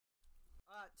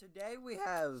Today we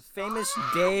have famous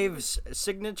Dave's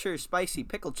signature spicy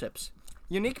pickle chips.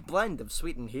 Unique blend of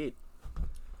sweet and heat.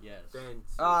 Yes.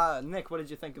 Nick, what did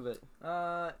you think of it?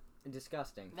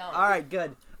 Disgusting. No. Alright,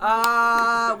 good.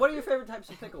 What are your favorite types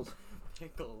of pickles?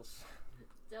 Pickles.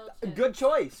 Good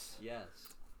choice. Yes.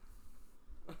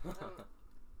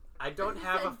 I don't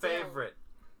have a favorite.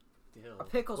 A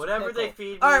pickle's Whatever pickle. they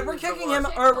feed me. Alright, we're is the kicking one.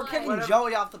 him, or we're kicking Whatever-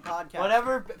 Joey off the podcast.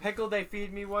 Whatever pickle they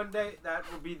feed me one day, that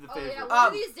will be the Oh favorite. yeah, one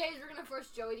of these days we're gonna force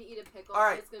Joey to eat a pickle. All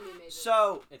right, It's gonna be amazing.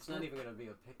 So, It's not even gonna be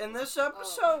a pickle. in this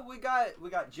episode, we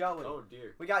got Joey. Oh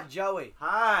dear. We got Joey.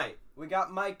 Hi. We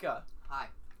got Micah. Hi.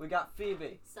 We got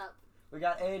Phoebe. Sup? We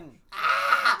got Aiden.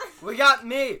 We got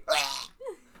me.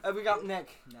 And we got Nick.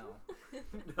 No.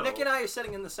 No, Nick and I are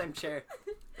sitting in the same chair.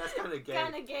 That's kind of gay.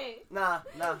 Kinda gay. Nah.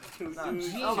 Dude,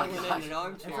 Oh my chilling gosh. in an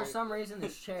armchair. And for some reason,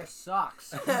 this chair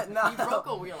sucks. No. He broke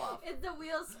a wheel off. It's the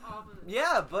wheels off of it.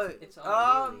 Yeah, but It's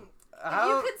on If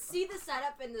how? you could see the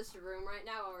setup in this room right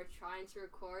now while we're trying to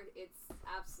record, it's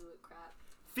absolute crap.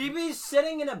 Phoebe's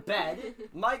sitting in a bed.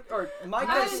 Micah's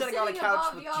I'm sitting on a sitting couch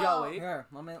above with y'all. Joey. Here,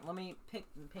 let me paint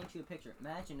you a picture.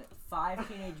 Imagine 5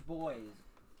 teenage boys,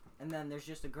 and then there's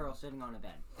just a girl sitting on a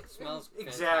bed. It smells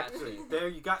Exactly. fantastic. There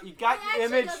you got It your actually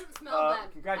image. doesn't smell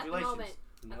bad. Congratulations.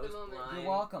 At the moment. Nose moment. blind.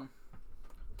 You're welcome.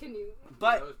 Can you?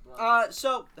 But Nose blind.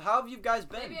 so how have you guys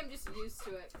been? Maybe I'm just used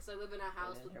to it because I live in a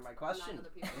house didn't with hear my 9 question. other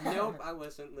people. Nope, I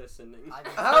wasn't listening.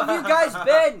 How have you guys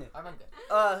been? I've been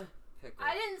good. Pickle.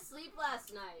 I didn't sleep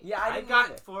last night. Yeah, I didn't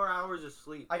got either. 4 hours of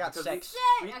sleep. I got because 6.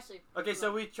 Shit! We- Actually, Okay,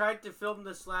 so we tried to film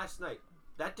this last night.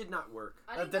 That did not work.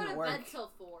 I That didn't go didn't to bed work.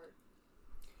 till 4.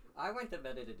 I went to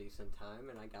bed at a decent time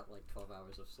and I got like 12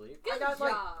 hours of sleep. Good I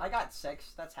job. got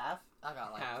 6. That's half. I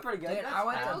got Half. Pretty good. Dude, I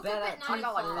went I to woke bed up at at 9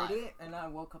 o'clock. 2:30, and I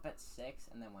woke up at 6,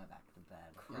 and then went back to bed.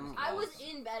 Christ. I was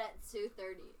in bed at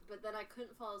 2:30, but then I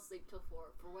couldn't fall asleep till 4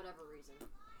 for whatever reason.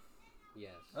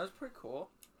 Yes. That's pretty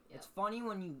cool. It's funny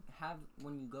when you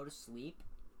go to sleep,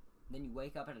 then you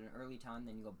wake up at an early time,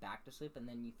 then you go back to sleep, and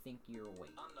then you think you're awake.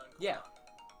 Yeah.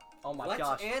 Oh my Let's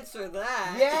gosh. answer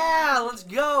that. Yeah, let's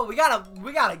go. We got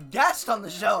a guest on the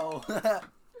show.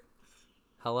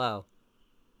 Hello.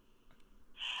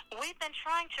 We've been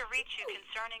trying to reach you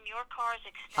concerning your car's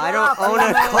I don't own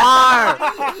a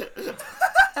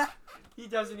car. He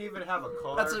doesn't even have a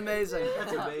car. That's amazing.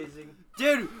 That's amazing.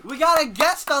 Dude, we got a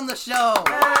guest on the show.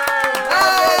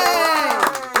 Hey!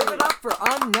 Give it up for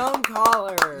unknown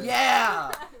caller.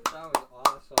 Yeah. That was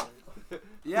awesome.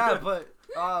 Yeah, but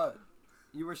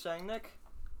you were saying, Nick?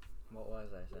 What was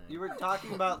I saying? You were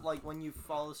talking about like when you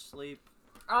fall asleep.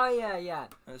 Oh yeah.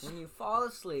 That's- When you fall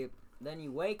asleep, then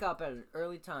you wake up at an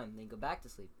early time, then you go back to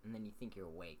sleep, and then you think you're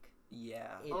awake. Yeah.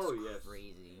 It's Oh, yes.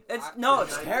 crazy. It's I- no,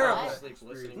 it's I terrible. fall asleep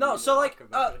listening No, to so you like talk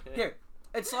about it. here.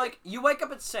 It's like you wake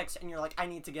up at 6 and you're like, I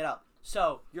need to get up.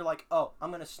 So you're like, oh,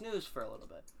 I'm gonna snooze for a little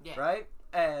bit. Yeah. Right?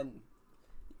 And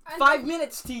And 5 then-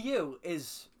 minutes to you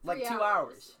is like 3 2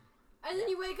 hours. And then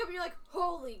you wake up and you're like,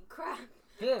 holy crap,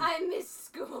 Dude, I missed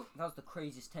school. that was the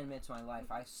craziest 10 minutes of my life.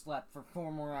 I slept for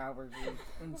 4 more hours.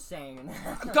 Insane.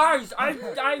 Guys,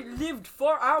 I lived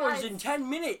 4 hours Guys. in 10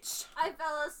 minutes. I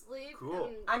fell asleep. Cool.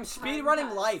 and I'm time speed running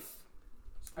passed. life.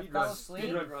 I Speed fell run. asleep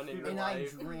Speed run. running Speed and run. I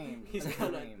life. dreamed. He's a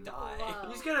gonna dream. die. Wow.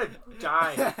 He's gonna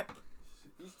die.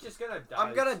 He's just gonna die.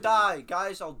 I'm gonna soon. die,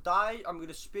 guys. I'll die. I'm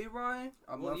gonna speed run.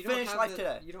 I'm Well, gonna you don't finish have life the-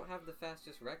 today. You don't have the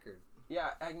fastest record.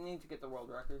 Yeah, I need to get the world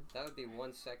record. That would be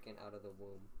 1 second out of the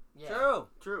womb. True.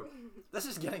 True. This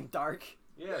is getting dark.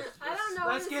 Yes. I don't know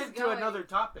Let's where get this is to going. another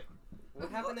topic.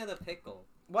 What happened to the pickle?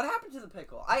 What happened to the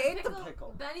pickle? I ate the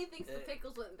pickle. Benny thinks the Uh,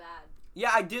 pickles went bad.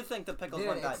 Yeah, I do think the pickles Dude,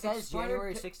 went it bad. says Expired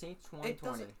January pi- 16th, It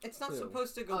 2020. doesn't. It's not Two.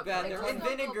 supposed to go Okay, bad. they They're don't in go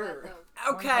bad, vinegar.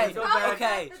 though. Okay, Go Probably back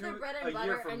okay. that they're to bread a and year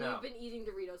butter, from and now. you've been eating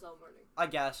Doritos all morning. I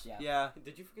guess. Yeah. Yeah.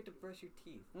 Did you forget to brush your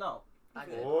teeth? No. I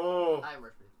did. Oh. I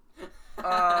worked with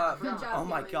Uh, Good job, oh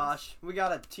my boys. gosh, we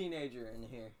got a teenager in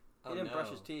here. He Oh, didn't no. brush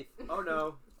his teeth. Oh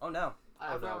no. Oh no. I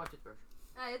Oh, forgot no. my toothbrush.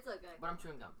 It's okay. But I'm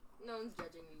chewing gum. No one's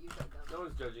judging you. You got gum. No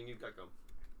one's judging. You've got gum.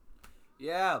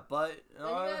 Yeah, but Then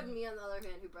you have me on the other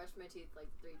hand who brushed my teeth like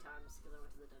 3 times because I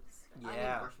went to the dentist.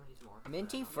 Yeah.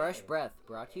 Minty Fresh Breath,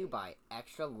 brought to you by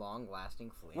Extra Long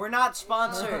Lasting Flavor. we're not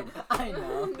sponsored. I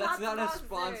know. That's not a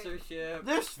sponsored. sponsorship.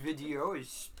 This video is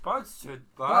sponsored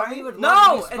But we would No, love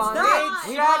to be it's sponsored. not.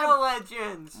 We Shadow love-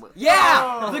 Legends.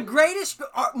 Yeah, Oh. the greatest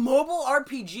mobile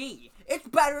RPG. It's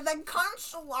better than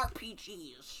console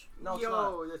RPGs. No, it's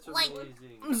Yo, that's Like-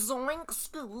 amazing. Zoink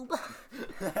Scoob.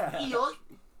 not.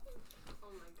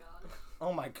 Oh my god.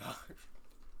 Oh my gosh.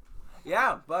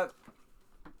 Yeah, but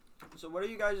so what are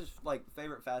you guys' like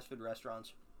favorite fast food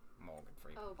restaurants? Morgan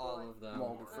Freeman. Oh boy. All of them.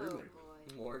 Morgan Oh Freeman. boy.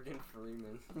 Morgan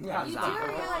Freeman. Yeah, You do Taco Bell.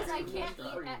 realize I can't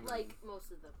eat at like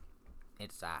most of them.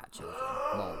 It's children.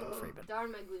 Morgan Freeman.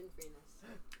 Darn my gluten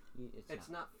freeness. It's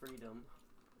not freedom.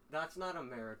 That's not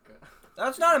America.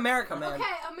 That's not America, man. Okay,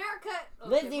 America.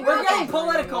 Live Okay, the We're American getting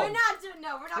political. We're not doing.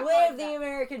 No, we're not. Live going the there.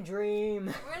 American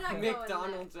dream. We're not going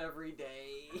McDonald's every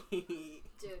day. there.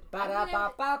 Dude.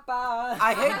 Ba-da-ba-ba-ba. I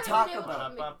I hate haven't Taco been able Bell.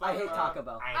 to make- I hate Taco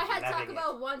Bell. I had Taco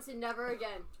Bell once and never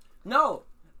again. No,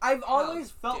 I've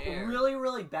always felt dare. really,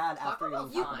 really bad after Taco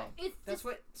eating Bell's Taco fine. Bell. It's That's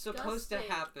what's supposed to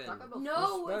disgusting. happen. Taco Bell's No,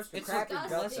 supposed it's to It's crack your like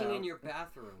guts blessing out. in your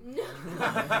bathroom. No.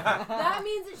 That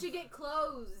means it should get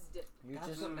closed. You That's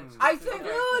just what Mexican I food think-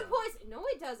 does. Food poison. No,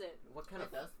 it doesn't. What kind of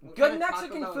It does. what Good kind of Taco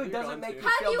Mexican Bell food have you doesn't gone make to? you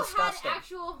Have feel you disgusting. had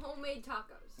actual homemade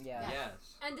tacos? yeah.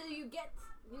 Yes. And do you get?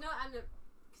 You know, I'm the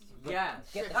Yes.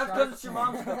 Get the That's shark- because it's your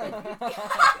mom's cooking.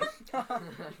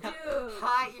 dude.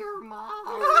 Hi, your mom.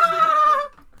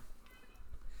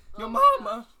 Your Oh my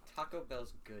mama. Taco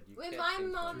Bell's good. You When can't my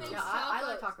change mom my makes mind. I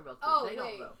like tacos. Taco Bell too. Oh, They don't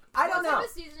wait. though. I don't What know. type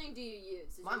of seasoning do you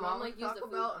use? Does My your mom mom like makes use the Taco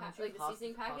food, Bell and like she's the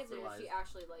seasoning packets, or does she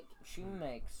actually like? She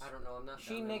makes. I don't know. I'm not. She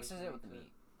down there mixes with it with the you.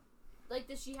 meat. Like,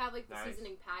 does she have like the Nice.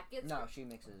 seasoning packets? No, she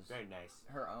mixes Very nice.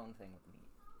 her own thing with the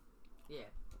meat.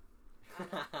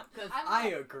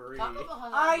 I agree.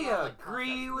 I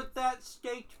agree with that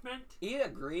statement. He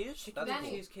agrees. Chicken That's and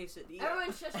Benny. cheese quesadilla.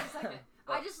 Everyone, shush for a second.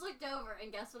 I just looked over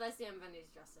and guess what I see on Benny's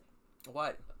dresser? cool.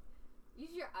 What? Use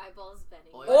your eyeballs,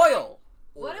 Benny. Oil.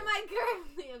 What am I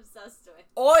currently obsessed with?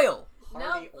 Oil.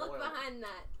 Hardy No, look oil. behind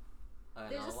that. I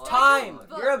There's know, a well, stack Time. of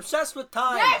books. You're obsessed with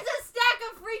time. There's a stack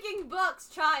of freaking books,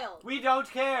 child. We don't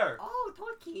care. Oh,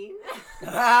 Tolkien.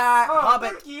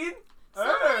 Hobbit. Tolkien.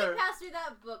 Somebody pass me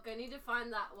that book. I need to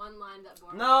find that one line that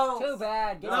Born. No. Too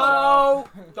bad. Get No.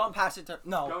 Don't pass it to.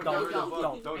 No. Don't Don't. give her the don't, book.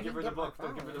 Don't. Don't I give her can the get my book.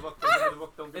 Don't give her the phone. book. Don't give her the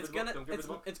book. Don't give her It's the book. gonna Don't give her the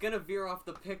book. it's gonna veer off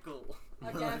the pickle.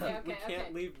 Okay. We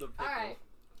can't leave the pickle. All right.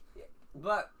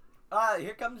 But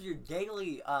here comes your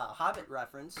daily Hobbit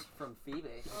reference from Phoebe.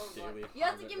 Oh, boy. Daily You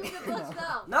have to Hobbit give me the books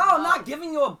though. No, I'm not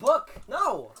giving you a book.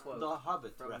 No. Quote The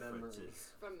Hobbit from memory. references.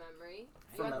 From memory.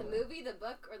 From You want the memory. movie, the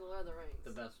book, or the Lord of the Rings?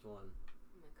 The best one.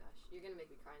 Oh my gosh, you're gonna make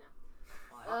me cry now.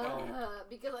 Oh.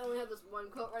 Because I only have this one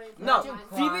quote running through No. my mind.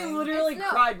 Phoebe Crying. literally It's no.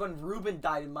 cried when Ruben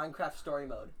died in Minecraft story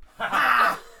mode.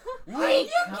 Weak.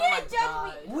 You can't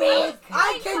judge me. Weak.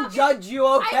 I can judge you,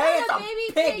 okay? I It's got a a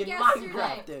baby pig pig in yesterday.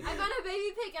 Minecraft, dude. I got a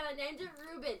baby pig and I named it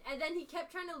Ruben, and then he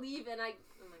kept trying to leave, and I.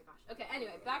 Oh my gosh. Okay.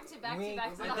 Anyway, back to the Weak.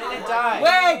 Hobbit. And then it died.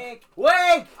 Wake! Wake!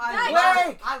 Wake!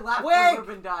 I laughed Wait. when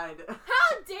Ruben died.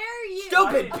 How dare you?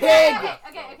 Stupid Okay, pig!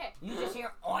 okay. You just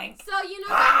hear oink. So you know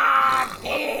Ah,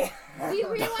 pig! we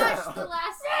rewatched the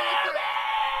last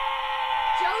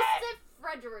Joseph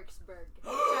Fredericksburg.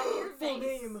 Shut your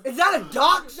face. Is that a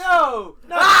dox? No.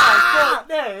 Not Ah!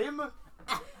 my full name.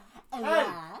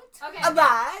 Okay. A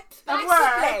that? A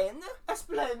Explain.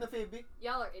 Explain the Phoebe.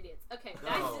 Y'all are idiots. Okay,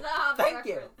 back No. to the Hobbit Thank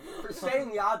you reference. for saying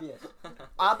the obvious.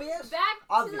 Obvious? Back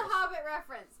to Obvious. the Hobbit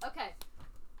reference. Okay.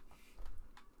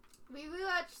 We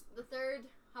rewatched the third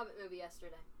Hobbit movie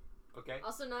yesterday, Okay.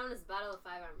 also known as Battle of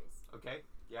Five Armies. Okay.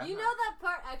 Yeah. You know that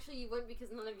part? Actually, you wouldn't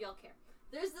because none of y'all care.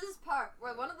 There's this part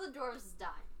where one of the dwarves die,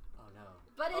 Oh no.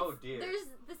 but it's, Oh, dear. there's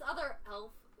this other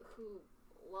elf who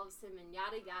loves him and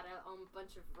yada yada, a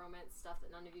bunch of romance stuff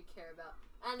that none of you care about.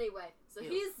 Anyway, so Ew.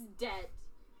 he's dead.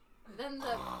 Then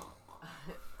the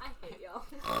I hate y'all.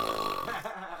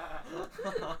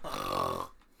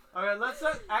 Okay, let's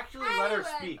actually let her Anyway.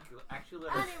 speak. Actually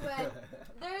let her Anyway,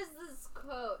 there's this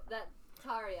quote that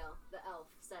Tariel, the elf,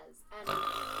 says, and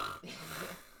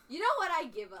you know what? I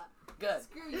give up. Good.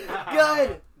 Screw you.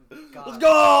 Good. God. Let's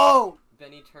go.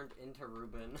 Benny turned into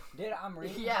Ruben. Dude, I'm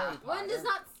reading Yeah. Harry Potter. One does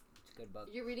not. It's a good book.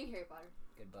 You're reading Harry Potter.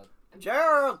 Good book.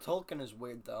 J.R.R. Tolkien is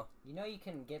weird though. You know you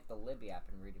can get the Libby app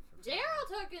and read it for free.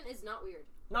 J.R.R. Tolkien is not weird.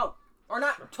 No, or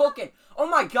not Tolkien. Oh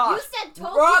my gosh. You said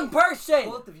Tolkien. Wrong person.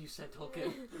 Both of you said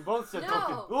Tolkien. You both said No.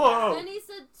 Tolkien. Whoa. Then he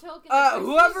said Tolkien. the first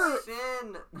whoever-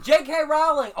 Sin. J.K.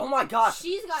 Rowling. Oh my gosh.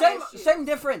 She's got Same issues. same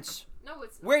difference. No,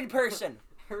 it's not. Weird person.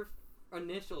 Her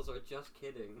initials are just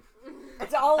kidding.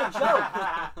 It's all a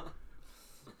joke.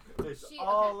 It's She-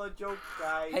 all a joke,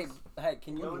 guys. Hey,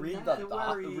 can you Don't read need the to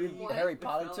worry. read What? Harry It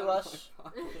Potter fell to out of us? my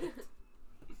pocket.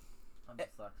 I'm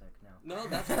dyslexic now. No,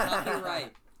 that's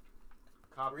copyright.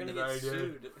 We're gonna get Copyrighted.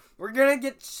 sued. We're gonna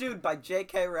get sued by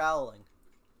J.K. Rowling.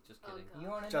 Just Oh, kidding. God. You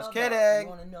wanna Just know kidding. You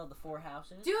wanna know the 4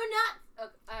 houses? Do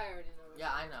not. I already know this.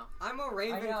 Yeah, I know. I'm a I know,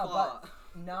 Ravenclaw.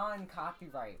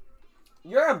 Non-copyright.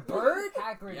 You're a bird?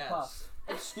 Hagrid Yes. Puff.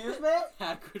 Excuse me?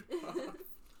 Hagrid.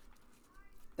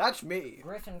 That's me.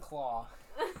 Griffin Claw.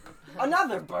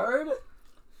 Another bird?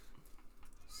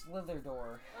 Slither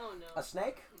Door. Oh no. A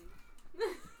snake?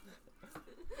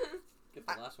 Get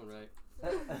the last one right.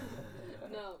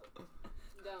 No.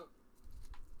 Don't.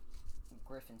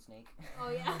 Griffin snake. Oh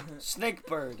yeah. Snake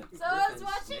bird. So I was Griffin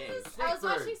watching snake. this. I was Snake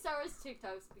bird. watching Star Wars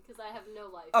TikToks because I have no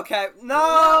life. Okay, no,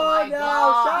 Oh my no,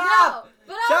 God. shut up! No,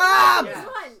 but Shut I up! was watching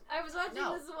this one. I was watching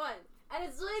No. this one. And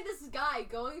it's really this guy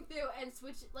going through and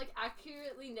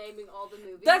accurately naming all the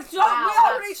movies. That's not. Wow, we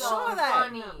already that's so saw that.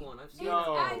 funny. That one, I've seen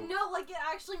No. that. I know, like, it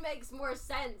actually makes more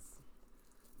sense.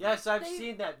 Yes, I've They-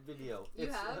 seen that video. You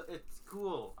It's have? it's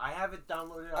cool. I have it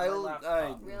downloaded on my I'll-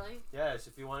 laptop. Really? Yes,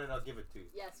 if you want it, I'll give it to you.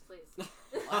 Yes, please.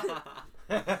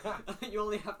 You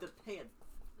only have to pay a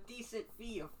decent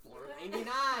fee of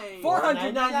 $4.99.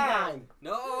 $499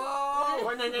 No.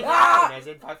 Ah! As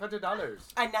in $500.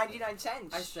 and 99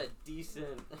 cents. I said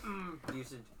decent.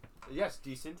 Decent. Yes,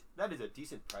 decent. That is a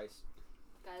decent price.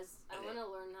 Guys, I want to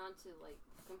learn how to,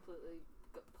 completely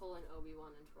pull an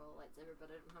Obi-Wan and throw a lightsaber, but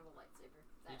I don't have a lightsaber.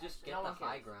 You That just actually get the matters.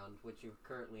 high ground, which you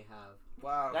currently have.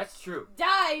 Wow. That's true.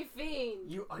 Die,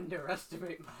 fiend! You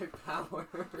underestimate my power.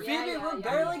 Yeah, Phoebe, we're yeah.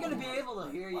 barely gonna be able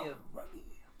to hear you.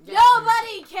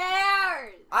 Nobody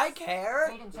cares! I care.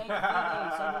 Satan, Satan,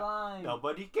 Phoebe, say the line.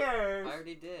 Nobody cares. I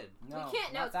already did. No, We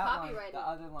can't, no, not it's that line, copyrighted. The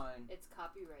other line. It's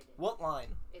copyrighted. What line?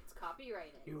 It's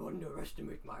copyrighted. You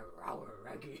underestimate my power,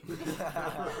 Reggie.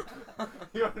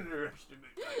 You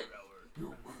underestimate my power.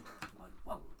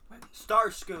 Star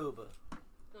Scoob. Oh,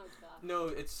 God. No,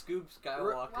 it's Scoob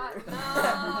Skywalker. What?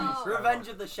 No! Revenge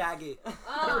of the Shaggy.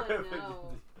 Oh,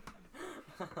 no.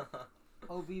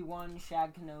 Obi-Wan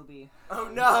Shag Kenobi. Oh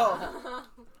no.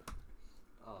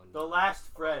 Oh The no. last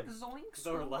friend. Zoinks.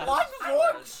 The last What?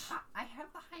 friend. I have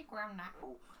the high ground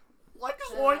now. Like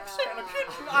Zoinks in a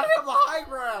kitchen. I have the high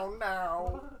ground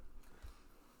now.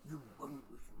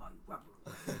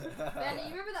 Manny,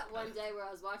 you remember that one day where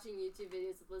I was watching YouTube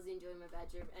videos with Lizzie and Joey in my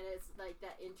bedroom, and it's like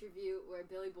that interview where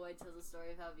Billy Boyd tells the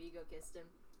story of how Vigo kissed him?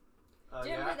 Oh, Do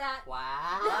you yeah? remember that?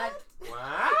 What?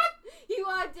 What? He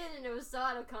walked in and it was so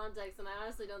out of context, and I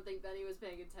honestly don't think Benny was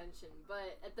paying attention.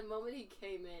 But at the moment he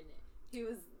came in, he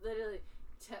was literally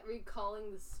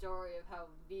recalling the story of how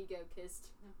Vigo kissed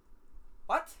him.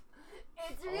 What?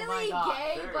 It's Oh my really God.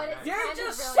 gay, Very but it's nice. You're kind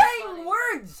just of really saying funny.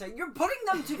 words. You're putting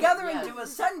them together Yes. into a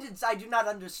sentence I do not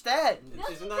understand.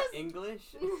 That's Isn't that because- English?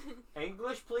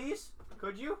 English, please?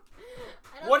 Could you?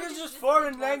 I don't What think is it's this just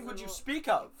foreign because language of you what- speak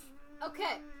of?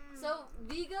 Okay, so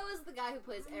Vigo is the guy who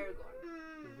plays Aragorn.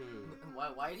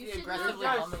 Mm-hmm. Why is You he should know aggressively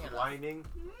that. humming at us? Whining.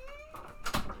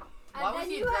 And Why was then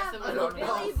he you have aggressively Billy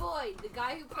humming? Boyd, the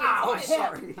guy who plays Oh, Bishop.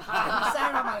 sorry. He's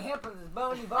standing on my hip with his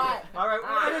bony butt. All right,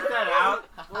 we'll edit that out.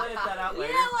 We'll edit that out You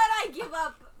later. know what? I give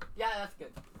up. Yeah, that's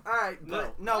good. All right,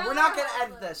 but no, No, we're not no, gonna no,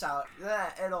 edit this out.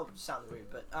 It'll sound weird,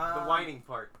 but The whining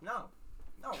part. No,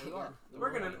 we won't.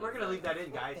 We're gonna leave that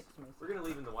in, guys. We're gonna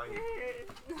leave in the whining.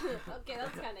 Okay,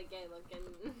 that's kind of gay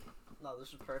looking. No, this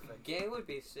is perfect. Gay would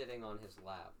be sitting on his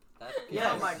lap. That's gay.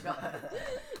 Yes. Oh my god.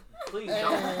 Please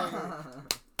don't.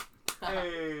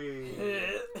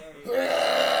 Hey.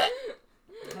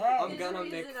 I'm There's gonna a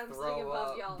reason make I'm sitting throw above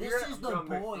up. y'all. This You're is the gonna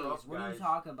make boys. throw up, What do you guys.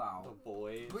 talk The about?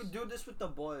 boys. We do this with the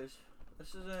boys. This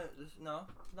isn't. This no,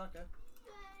 it's not good.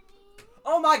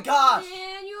 Oh my gosh!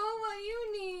 Daniel, what do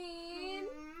you need?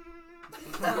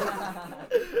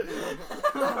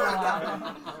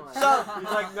 So He's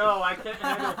like, no, I can't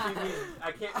handle Phoebe.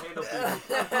 I can't handle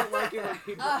Phoebe. I don't like it when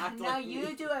people act now like you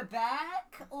me. do it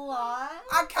back? What?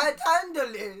 I can't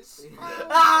handle this.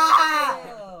 Ah!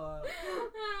 Oh.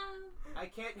 I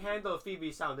can't handle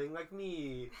Phoebe sounding like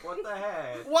me. What the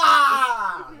heck? Wow!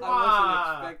 I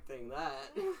Wow. wasn't expecting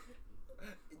that.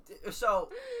 So,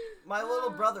 my little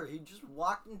brother, he just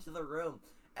walked into the room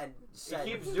and said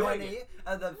keeps doing Benny,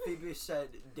 and then Phoebe said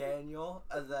Daniel,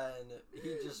 and then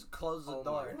he just closed the Oh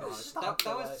door my and gosh. just That, stopped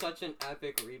that was away. such an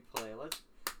epic replay. Let's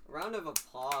round of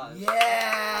applause.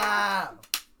 Yeah!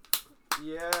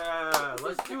 Yeah,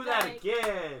 let's do that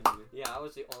again. Yeah, I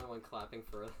was the only one clapping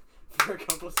for a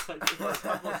couple seconds. For a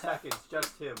couple seconds,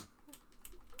 just him.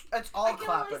 It's I all can only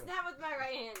clapping. snap with my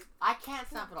right hand. I can't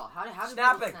snap at all. How do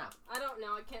Snapping. people snap? I don't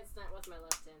know. I can't snap with my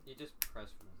left hand. You just press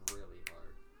really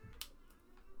hard.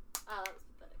 Oh, that was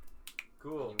pathetic.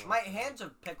 Cool. My hands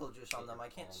have pickle juice on them. I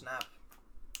can't snap.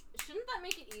 Shouldn't that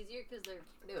make it easier because they're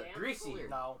Dude, damp? greasy.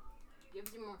 No.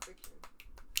 Gives you more friction.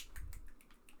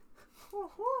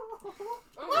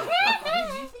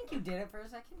 Did you think think you did it for a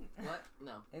second? What?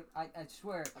 No. I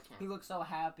swear, I can't. he looked so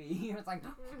happy. He was like, No,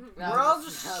 We're all that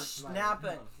just was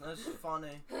snapping. That's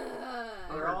funny.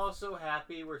 We're all so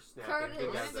happy we're snapping Curtis. When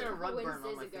I did a together. rug burn on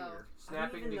Wednesdays my ago. finger. I don't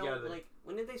Snapping even know, together. like,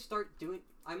 when did they start doing?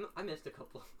 I missed a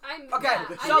couple. Okay, I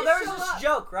so didn't there's show this up.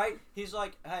 joke, right? He's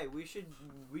like, "Hey, we should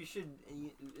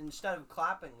instead of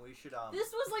clapping, we should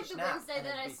This was like the snap, Wednesday and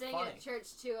that I it'd be sang funny." at church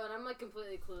too, and I'm like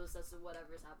completely clueless as to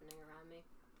whatever's happening around me.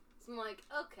 So I'm like,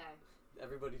 okay.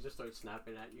 Everybody just starts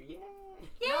snapping at you.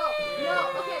 Yeah.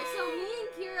 No. Okay, so me and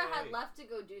Kira had left to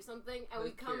go do something, and we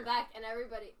Who's come Kira? back, and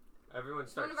everybody. Everyone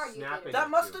starts of our youth snapping. leaders. That at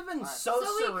must you. have been Alright. so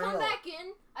So we surreal. come back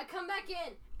in. I come back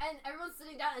in, and everyone's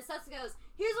sitting down, and Seth goes,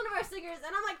 "Here's one of our singers,"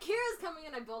 and I'm like, "Kira's coming,"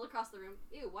 and I bolt across the room.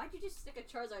 Ew, why'd you just stick a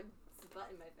Charizard butt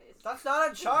in my face? That's not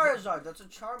a Charizard. That's a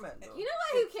Charmander. You know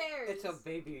what? Who cares? It's a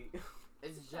baby.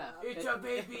 It's Jeff. It's a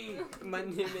baby. My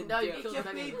name is No, you Jeff. killed It's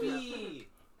a Benny. baby.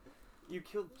 You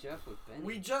killed Jeff with Benny.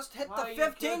 We just hit Why the you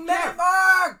 15 can't minute get-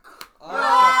 mark.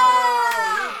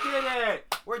 Oh, we did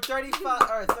it. We're 35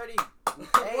 or 38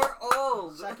 We're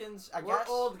old. seconds. I We're guess.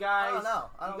 old I guys. don't know.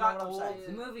 I You don't know got what I'm old. saying.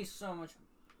 the movie's so much.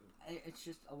 It's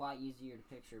just a lot easier to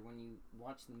picture when you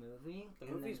watch the movie. The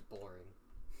and movie's boring.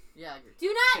 Yeah, I agree. Do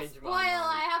not Change spoil. my mind.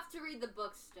 I have to read the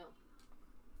book still.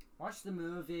 then watch the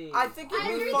movie. I think it'd I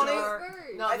be read funny. the book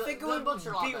first. No, I the- think it the would books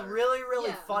are a lot be better. really, really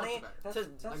Yeah. funny Much to better.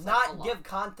 That's not a lot. give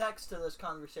context to this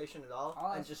conversation at all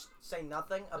Oh, and just say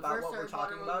nothing The about first what we're Harry Potter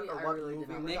talking about movie, or I what really did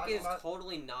movie not we're Nick talking is about.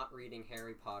 totally not reading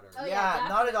Harry Potter. Oh, Yeah,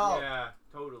 not at all. Yeah,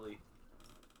 totally.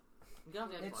 You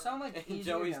don't have to It's so much And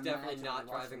easier. Joey's to definitely imagine not to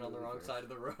watch driving the on the movie wrong first. side of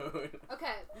the road.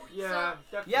 Okay. Yeah,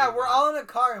 definitely. Yeah, we're not. all in a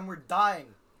car and we're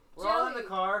dying. We're all in the Joey.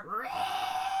 car.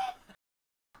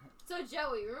 So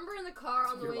Joey, remember in the car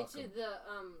on the You're way welcome. to the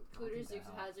Hooters Dukes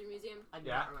of Hazzard Museum? I do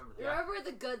Yeah. not remember that. Yeah. Remember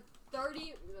the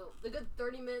good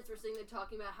 30 minutes we're sitting there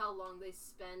talking about how long they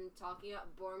spend talking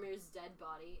about Boromir's dead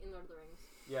body in Lord of the Rings.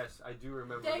 Yes, I do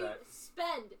remember They that.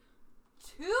 spend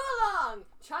too long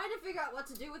trying to figure out what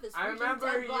to do with his I freaking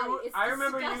remember dead you- body. It's I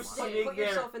remember you disgusting. sitting Put there.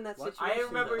 yourself in that What? situation. I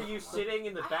remember though. you sitting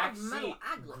in the I back have metal seat,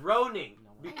 aglet. groaning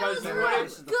because was you like,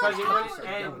 wouldn't good because it hours. wouldn't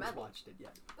I end. haven't watched it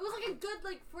yet. It was like a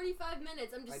good 45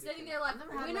 minutes. I'm I just do sitting too. there like, I've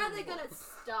never had when that are they before. gonna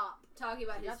stop talking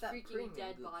about You his got that freaking premium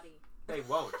dead gooch. body? They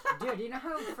won't. Dude, you know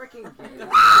how freaking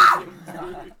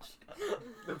gay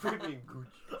The freaking gooch.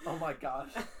 Oh my gosh.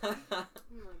 Oh my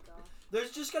gosh.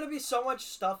 There's just gonna be so much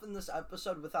stuff in this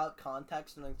episode without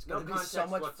context, and it's No gonna be so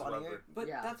context much whatsoever. funnier. But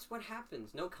Yeah. that's what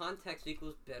happens. No context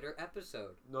equals better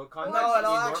episode. No Or context. No, it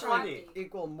it'll means more actually funny.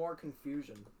 equal more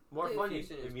confusion. More Dude. funny.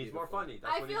 Confusion is It means more beautiful. funny.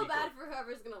 That's I what feel it bad equals. for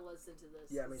whoever's gonna listen to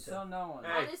this. Yeah, me too. So no one.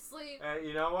 Hey. Honestly,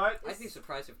 You know what? I'd be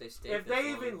surprised if they stayed. If this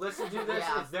they long. even listen to this,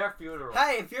 Yeah. it's their funeral.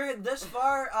 Hey, if you're this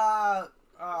far,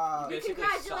 We Basically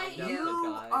congratulate signed up to You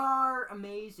die. are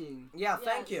amazing. yeah,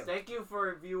 thank Yes. you. Thank you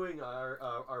for viewing our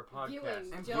podcast.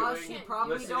 Viewing. And Joe, plus, you you can't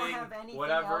probably listening, don't have anything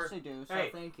whatever. else to do, so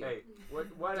Hey, thank you. hey,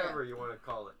 whatever you want to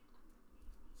call it.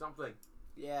 Something.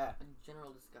 Yeah, A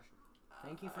general discussion.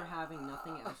 Thank you for having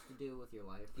nothing else to do with your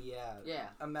life. yeah. Yeah.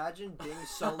 Imagine being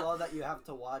so low that you have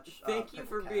to watch. Thank you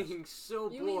for Picklecast. being so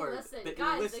You mean bored listen. that Guys,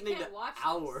 you're they listening can't to watch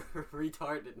our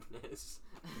retardedness.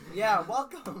 Yeah,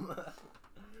 welcome.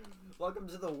 Welcome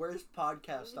to the worst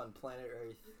podcast on planet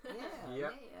Earth. Yeah.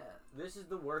 Yep. This is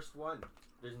the worst one.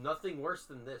 There's nothing worse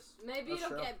than this. maybe That's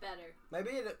it'll true. get better.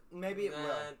 Maybe it Nah,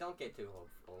 will. don't get too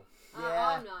hopeful. Yeah,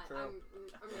 I'm not. true.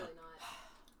 I'm really not.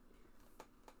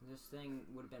 This thing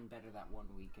would have been better that one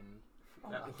weekend.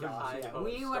 Oh That my was gosh, high yeah. hope.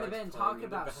 We would have starts been playing talking in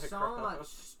the about so background. much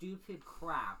stupid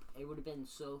crap. It would have been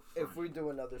so fun. If we do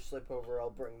another sleepover, I'll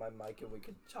bring my mic and we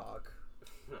can talk.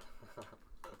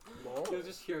 Lol. You'll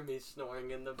just hear me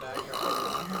snoring in the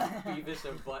background. Beavis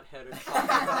and Butthead are talking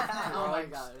about Oh my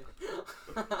drugs.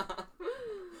 Oh my god.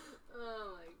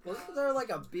 Wasn't there like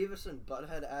a Beavis and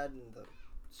Butthead ad in the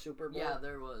Super Bowl? Yeah,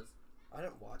 there was. I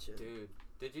didn't watch it. Dude,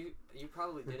 did you? You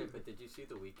probably didn't, but did you see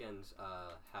the Weeknd's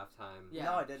halftime? Yeah.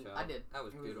 No, I didn't. show? I did. That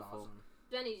was It was beautiful. awesome.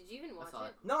 Benny, did you even watch saw it?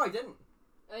 it. No, I didn't.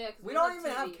 Oh yeah, 'cause We don't don't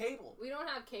even have cable. We don't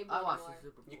have cable I watched anymore. the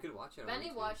Super Bowl. You could watch it. On Benny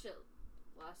YouTube. watched it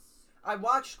last. I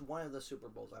watched one of the Super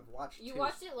Bowls. I've watched You two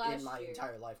watched it last in my year.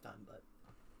 entire lifetime, but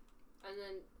And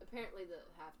then apparently the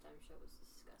halftime show was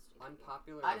disgusting.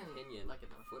 Unpopular I didn't opinion. like it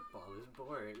though. Football is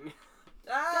boring.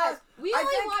 Guys, we I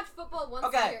only think- watch football once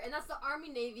Okay. a year, and that's the Army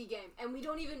Navy game, and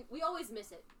we always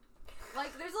miss it.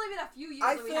 Like, there's only been a few years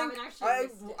I that we think haven't actually I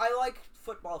missed it. I like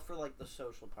football for like the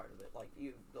social part of it. Like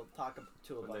they'll talk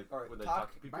to a When bunch they, or when they talk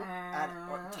talk to people.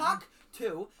 or talk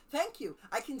to. Thank you.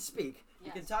 I can speak.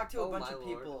 You can Yes. talk to a Oh, bunch my of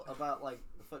lord. people about like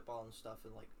football and stuff,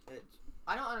 and like it's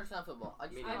I don't understand football. I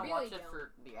just Me want to neither. I really watch it don't.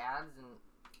 for the ads and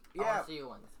I yeah. want to see who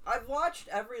wins. I've watched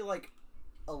every like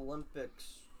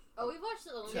Olympics Oh, we've watched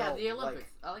the Olympics. Yeah, Till, the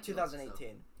Olympics. like, I like the Olympics,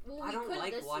 2018. Well, we I don't couldn't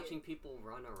like this watching year. people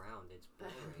run around. It's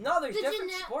boring. No, there's The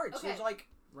different gymna- sports. okay. There's like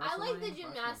I like the Wrestling,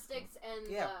 gymnastics and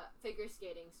Yeah. the figure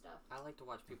skating stuff. I like to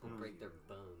watch people break their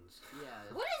bones. Yeah.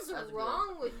 What is That's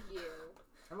wrong with you?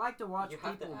 I like to watch You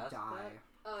have to people ask die.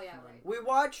 Oh yeah, right. we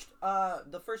watched.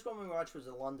 The first one we watched was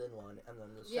the London one, and then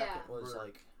the Yeah. second was Brr.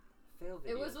 like Fail videos.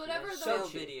 It was whatever yes. the- fail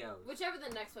Sochi. videos. Whichever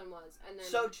the next one was, and then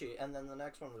Sochi, and then the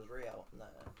next one was Rio. And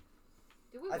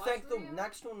did we I watch think the Rio?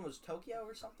 next one was Tokyo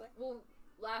or something. Well,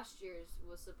 last year's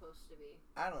was supposed to be.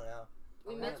 I don't know.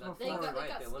 We Oh, met. yeah, that's They before- got, right. they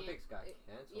got The Olympics got scanned.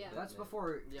 canceled. Yeah. That's didn't it?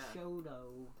 before Yeah.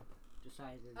 Shodo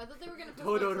decided. I thought they were gonna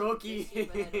postpone Todoroki. this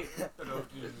year, but I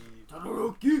don't know.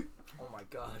 Todoroki. Oh my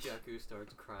gosh. Deku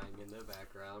starts crying in the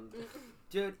background.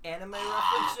 Dude, anime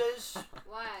references.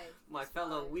 Why? My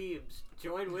fellow weebs,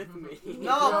 join with me.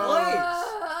 No,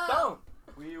 please.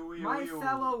 Don't. My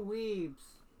fellow weebs,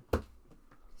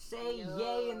 say No.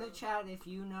 yay in the chat if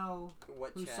you know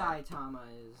What who chat? Saitama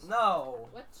is. No.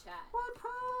 What chat?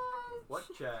 What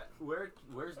chat?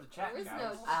 Where's the chat, There is guys?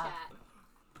 no chat.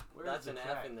 Where's That's the an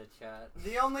chat? F in the chat.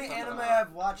 The only anime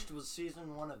I've watched was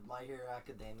season 1 of My Hero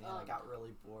Academia, and I Oh. got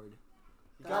really bored.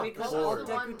 You got Because Because all all the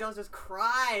bored. one- Deku does is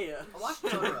cry. I watched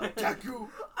Totoro. Deku.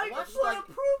 I just wanna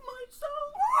prove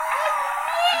myself.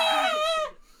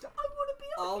 I want to be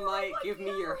All Might, give me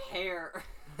your hair.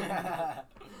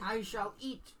 I shall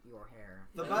eat your hair.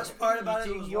 The best part about it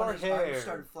Eating was your when his arms hair.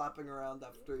 started flapping around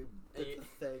after he did the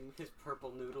thing. His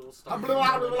purple noodles I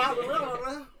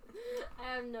start.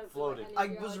 I have no clue. Floated. What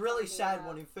any of you was are really talking sad about.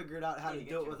 when he figured out how Yeah, to you do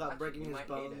get it your without watch, breaking you his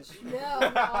might hate bones. it. No,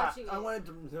 I'm not watching it. I wanted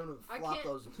him to I flop can't-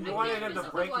 those. You I wanted can't him to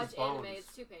physically break his watch anime. bones.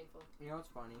 It's too painful. You know what's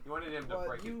funny? You wanted him to What?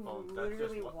 break his You bones.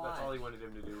 literally That's all he wanted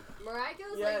him to do.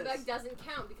 Miraculous Yes. Ladybug doesn't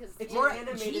count because It's More anime.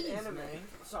 animated Jeez, anime. man.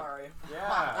 Sorry.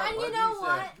 Yeah. And you what'd know he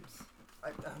what?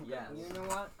 say? Yes. You know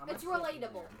what? I'm It's gonna sit in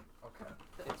relatable. Okay.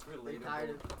 It's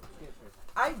relatable.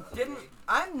 I didn't.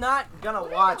 I'm not gonna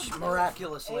watch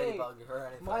Miraculous Hey, Ladybug or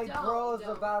anything. My Don't, bro's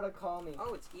don't. about to call me.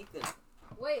 Oh, it's Ethan.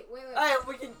 Wait. Hey,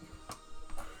 we can.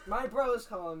 My bro's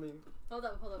calling me. Hold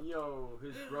up. Yo,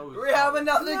 his bros. We have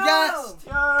another No! guest.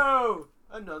 Yo,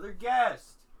 another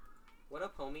guest. What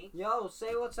up, homie? Yo,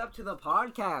 say what's up to the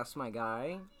podcast, my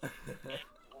guy.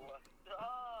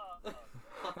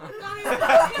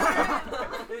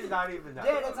 He's not even that.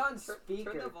 Dude, it's on Turn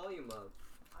speaker. the volume up.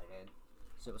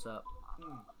 Say what's up.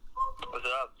 What's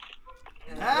up?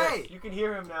 Hey. You can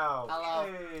hear him now.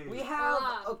 Hello. Hey. We have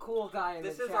Hold a cool guy in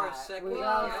This the is chat. our second We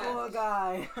got a guest. cool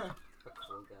guy. A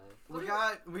cool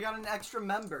guy. We got an extra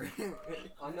member.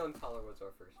 Unknown caller was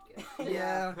our first guest.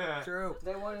 yeah, true.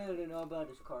 They wanted to know about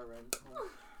his car rental.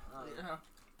 Yeah.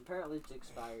 Apparently it's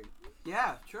expired.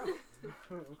 Yeah, true.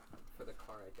 For the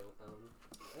car I don't own.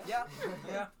 Yeah,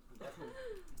 yeah.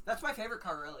 That's my favorite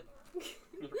car, really.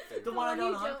 The The one I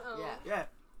don't you own. don't own. Yeah. Yeah.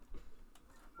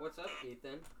 What's up,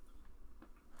 Ethan?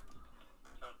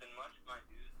 Nothing much, my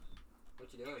dude. What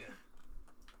you doing?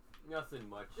 Nothing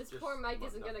much. This just poor mic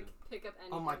isn't nothing. gonna pick up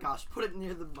anything. Oh my gosh, put it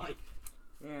near the mic.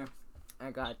 Yeah,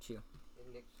 I got you.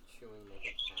 And Nick's chewing like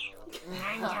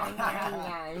a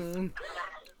cow.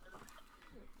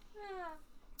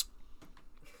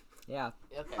 Yeah.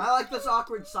 Okay. I like this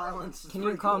awkward silence. It's Can you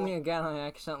pretty call cool. me again? I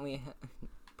accidentally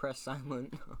pressed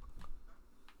silent.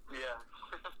 Yeah.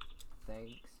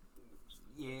 Thanks.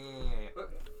 Yeah.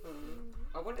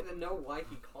 I wanted to know why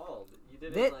he called. You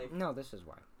didn't like. No, this is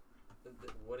why.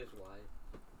 What is why?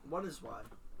 What is why?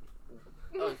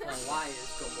 Oh, it's fine. Why is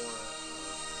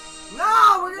Gamora?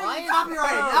 No, we're Why gonna is- get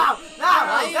copyrighted. no. No,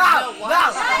 Why is-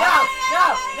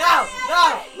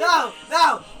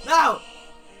 no.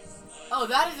 Oh,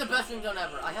 that is the best ringtone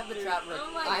ever. I have the trap.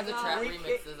 Oh my I have the God. trap We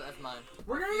remix as mine.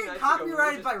 We're A few gonna get nights ago, we were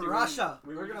copyrighted just by doing- Russia.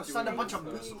 we We're were gonna just send a doing bunch of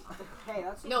stuff. missiles. Hey,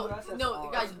 that's No, USSR. no,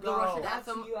 guys, the No. Russian That's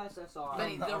anthem. USSR.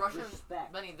 Benny, the Russian,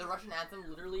 Respect. Benny, the Russian anthem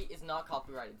literally is not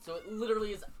copyrighted, so it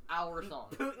literally is our song.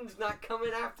 Putin's not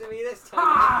coming after me this time.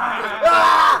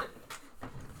 Ah!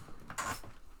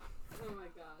 Oh my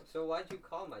gosh. So why'd you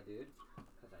call my dude?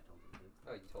 Because I told him to.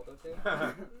 Oh, you told him to?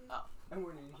 I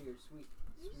wanted to hear sweet.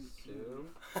 Soon.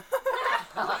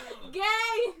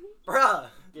 Gay! Bruh.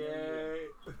 Gay.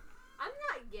 I'm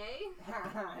not gay.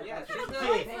 Yeah, got she's a not,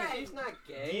 boyfriend. she's not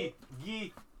gay.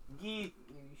 Gee. Gee.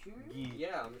 You sure? Gee.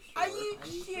 Yeah, I'm sure. Are you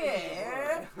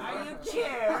chair? Are you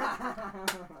chair?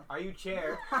 Are you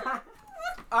chair?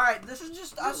 All right, this is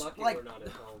just You're us. lucky Like, we're not at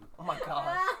home. oh my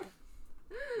god.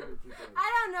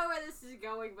 I don't know where this is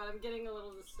going, but I'm getting a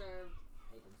little disturbed.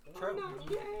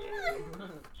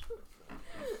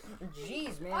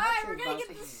 Jeez, man. Alright, that's we're your gonna boss get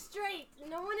this again. straight.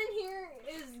 No one in here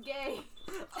is gay.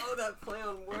 Oh, that play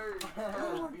on words.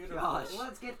 Oh Beautiful. God. gosh.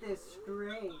 Let's get this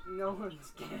straight. No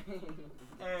one's getting.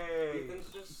 Hey. Ethan's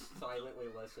just silently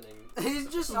listening. He's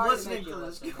just Sorry to listening make you to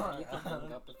this listen, guy. but you can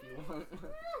hang up if you want.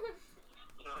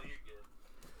 No, you're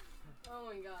good. Oh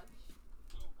my gosh.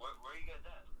 Where you guys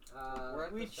at? We're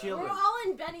at we the chill. We're Chilling. all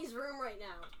in Benny's room right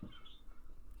now.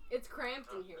 It's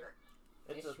cramped in here.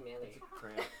 It's a smelly.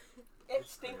 cramp.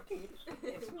 It's stinky.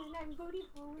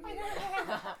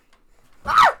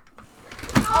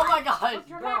 Oh my god!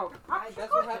 Bro,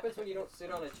 that's what happens when you don't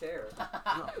sit on a chair.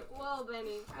 Whoa,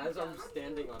 Benny. As I'm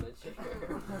standing on a chair.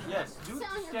 Yes, do Sit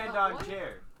on your stand butt, on boy.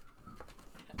 chair.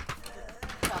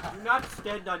 Do not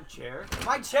stand on chair.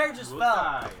 My chair just Will fell.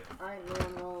 die. Alright,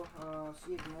 we'll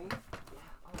see you tonight.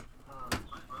 I'll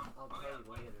tell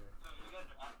you later. So you guys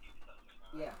are at TV House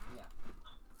right now, Yeah, yeah.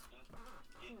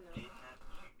 right? Did Aiden have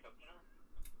to cook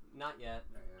dinner? Not yet.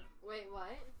 Wait,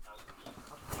 what?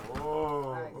 Oh.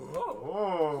 Alright. See you,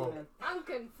 Oh. man. I'm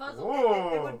confuzzled.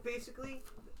 Oh. It would basically,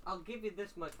 I'll give you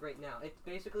this much right now. It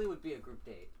basically would be a group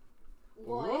date.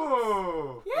 What?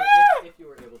 Oh. If you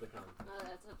were able to come. Oh,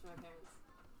 that's up to my parents.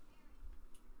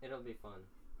 It'll be fun.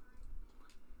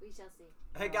 We shall see.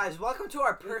 Hey guys, welcome to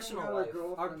our personal Our life.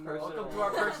 girlfriend knows. Welcome to our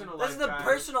personal life. This is the guys.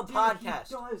 personal Dude, podcast.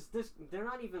 He does. They're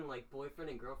not even like boyfriend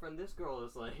and girlfriend. This girl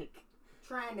is like,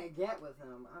 Trying to get with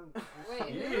him. I'm. Wait,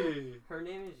 who? Yeah. her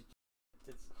name is.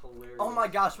 It's hilarious. Oh my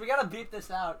gosh, we gotta beat this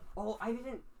out. Oh, I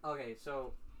didn't. Okay,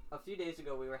 so a few days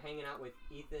ago we were hanging out with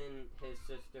Ethan, his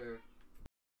sister,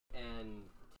 and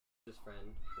his friend,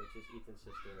 which is Ethan's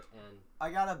sister, and I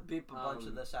gotta beep a bunch of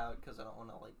Um, this out because I don't want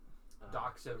to like.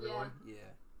 Dox everyone. Yeah.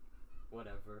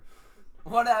 whatever.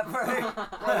 Whatever.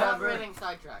 Without Whatever. getting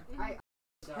sidetracked.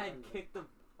 Ted kicked the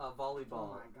Oh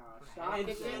volleyball. my gosh. Stop And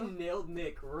it. she nailed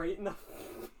Nick right in the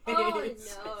Oh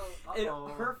face. no. And Uh-oh.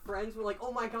 her friends were like,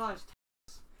 "Oh my gosh,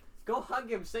 Tess, go hug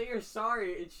him, say you're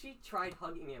sorry." And she tried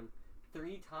hugging him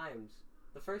 3 times.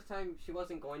 The first time she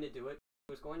wasn't going to do it.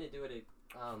 She was going to do it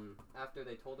after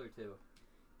they told her to.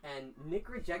 And Nick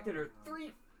rejected her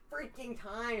 3 freaking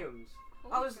times.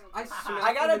 I smacked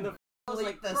I gotta him in the I was delete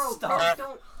like, this "Bro, stuff." girls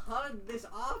don't hug this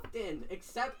often.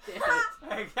 Accept it.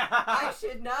 I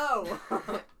should know."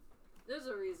 There's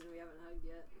a reason we haven't hugged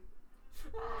yet.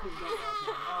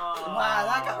 Wow,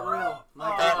 that got real.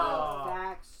 That got real.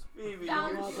 Facts. Phoebe,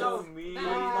 Found you're you. so mean.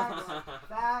 Facts.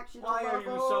 Facts. You Why don't are love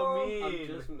you her. so I'm mean?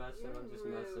 just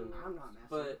messing. I'm not messing.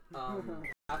 But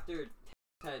after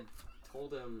Ted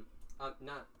told him,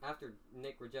 not after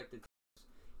Nick rejected,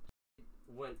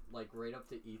 went like right up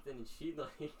to Ethan, and she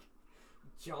like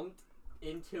jumped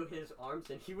into his arms,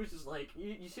 and he was just like,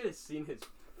 you should have seen his.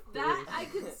 That face. I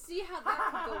could see how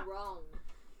that could go wrong.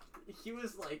 He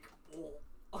was like,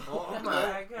 Oh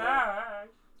my gosh.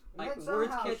 And like, then words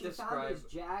somehow can't she found describe- his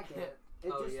jacket.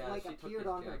 It Oh, just yeah, like she took appeared his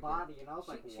on her jacket. body, and I was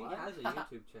like, She what? has a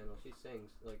YouTube channel. She sings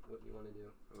like what you want to do.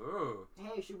 Ooh.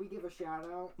 Hey, should we give a shout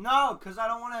out? No, because I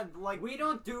don't want to like. We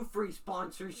don't do free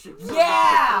sponsorships.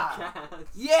 Yeah! on the podcast.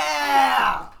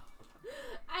 Yeah.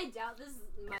 I doubt this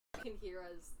mic can hear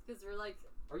us because we're like.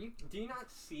 Do you not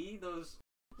see those?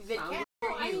 They Sound- can't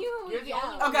I hear knew you. it You're was the only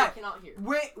out. one Okay. that cannot hear.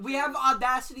 We have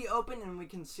Audacity open and we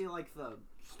can see like the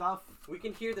stuff. We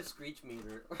can hear the screech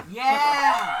meter.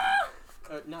 Yeah.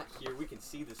 Not here. We can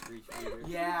see the screech meter.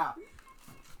 Yeah.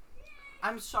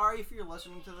 I'm sorry if you're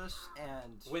listening to this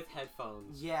and. With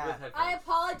headphones. Yeah. With headphones. I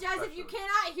apologize if you Especially.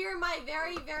 cannot hear my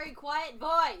very, very quiet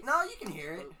voice. No, you can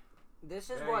hear it. This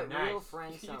is Very what nice. real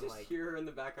friends You sound just like. hear her in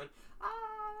the background.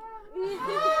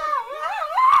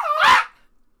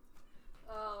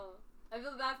 Oh, I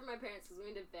feel bad for my parents because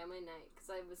we did family night because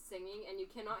I was singing and you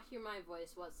cannot hear my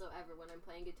voice whatsoever when I'm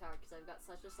playing guitar because I've got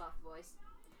such a soft voice.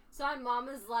 So my mom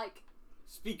is like,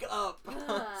 Speak up.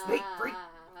 Speak freak.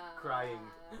 Crying.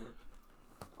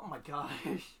 Oh my gosh.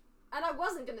 And I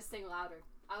wasn't gonna sing louder.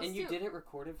 I was And you too. didn't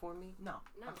record it for me? No,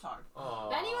 No. I'm sorry. Aw.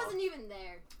 Benny wasn't even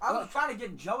there. I was trying to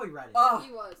get Joey ready. Oh.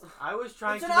 He was. I was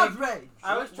trying It's to an make. outrage.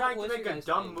 I was What trying to was make you a guys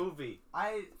dumb saying? movie.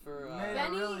 I For made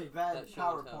Benny- a really bad that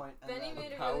show was PowerPoint. And Benny then,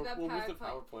 made a Power- really bad what was the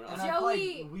PowerPoint. PowerPoint? and I Joey,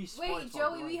 played Wii Sports wait, while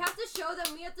Joey, doing we it. have to show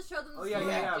them. We have to show them the Oh yeah,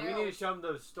 story yeah, of yeah. We Gerald. need to show them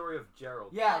the story of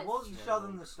Gerald. Yeah, Yes. we'll show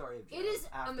them the story of It Gerald is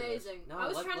after this. amazing. No, I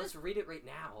was trying let's to. read it right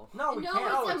now. No, we no, can't.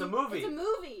 No, it's it's a movie. It's a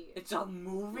movie. It's a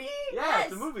movie? Yeah, Yes,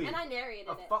 it's a movie. And I narrated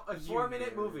it. A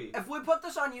 4-minute movie. If we put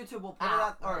this on YouTube, we'll put it Ah,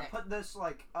 out, or alright. put this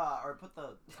like, or put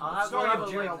the I'll have, story we'll have of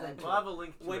a Gerald link. into We'll have a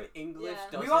link to When it. English Yeah.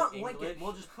 does We won't English. link it.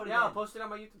 We'll just put it Yeah, in. I'll post it on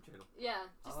my YouTube channel. Yeah,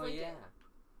 just Oh link yeah.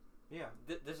 it.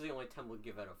 Yeah. This is the only time we'll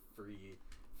give out a free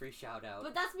shout out.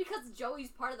 But that's because Joey's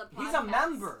part of the podcast. He's a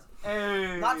member,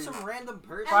 Hey. not some random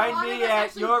person. And Find one me of us at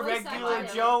actually your voice regular acted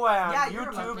it. Joe Yeah, on you're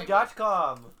a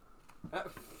YouTube.com.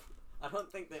 I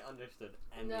don't think they understood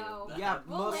any No. of that. Yeah,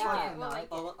 We'll most link likely it. We'll not. link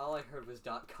it. All I heard was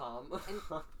 .com.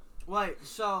 Wait,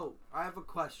 so I have a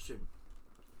question.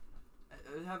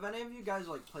 Have any of you guys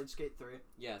like played Skate 3?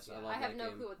 Yes, I Yeah. love I have that no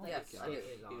game. clue what that Yes, is. I do. It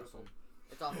is Beautiful. awesome.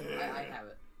 It's awesome. I have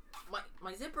it.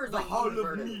 My zipper is The like Hall of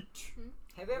inverted. Meat.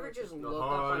 Have you ever just The looked up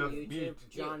Heart on of YouTube Meat.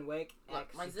 John Wick Look,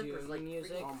 X my zipper's Doom like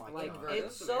music? freaking Oh my Like God. it's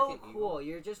That's so American Eagle. cool.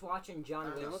 You're just watching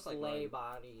John They Wick look like slay mine.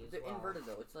 bodies. They're Well, inverted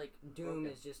though. It's like Doom broken.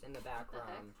 is just in the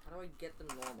background. How do I get them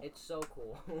normal? It's so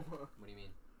cool. What do you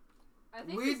mean? I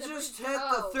think We the just zipper's- hit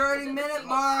the oh, 30-minute the zipper's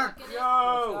mark. stuck in it?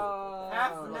 Yo!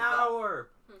 Half an Oh. hour,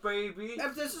 baby.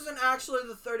 If this isn't actually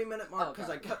the 30-minute mark because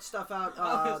Okay. I cut stuff out,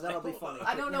 that'll be funny.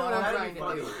 I don't know You what I'm what trying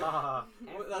I mean? to do. Haha. If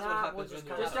That's what not, happens we'll when just you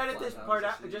cut Just have out edit this fun. part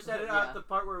Just out. Just edit yeah. out the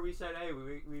part where we said, "Hey, we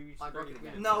reached I broke 30 it again.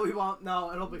 minutes." No, we won't.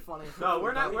 No, it'll be funny. No,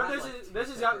 we're not. We We're had, this like, is 2 this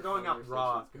is separate out going out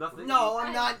raw. conversations. Nothing. No, I'm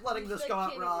I- not letting this the go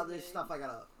out kid raw. is There's in. stuff I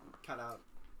gotta cut out.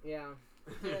 Yeah.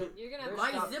 Dude, you're gonna have There's to My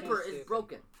stop stop zipper this. is stupid.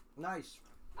 broken. Nice.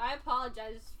 I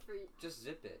apologize for Just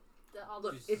zip it. all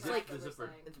Look, the it's stuff like that the we're zipper.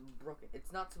 saying. It's broken.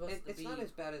 It's not supposed to It's be. not as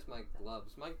bad as my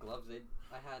gloves. My gloves,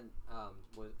 I had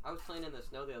I was playing in the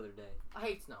snow the other day. I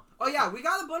hate snow. Oh yeah, we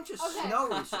got a bunch of Okay. snow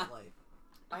recently.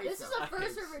 I hate This snow. is a I first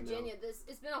hate for snow. Virginia.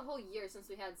 It's been a whole year since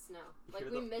we had snow. Like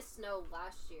You're we the- missed snow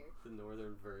last year, The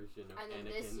northern version of and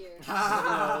then Anakin. this year.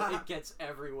 Snow, it gets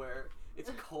everywhere. It's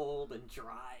cold and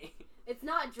dry. It's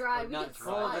not dry. Or We not get dry.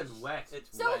 Cold slush. and wet.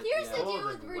 It's So wet, here's yeah. the Cold deal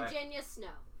with and wet. Virginia snow.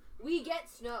 We get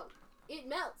snow. It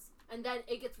melts, and then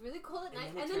it gets really cold at And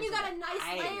night, then it and then you turns got a into nice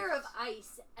ice. layer of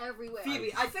ice everywhere.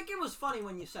 Phoebe, I think it was funny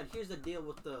when you said, "Here's the deal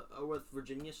with the with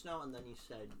Virginia snow," and then you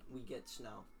said, "We get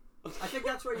snow." I think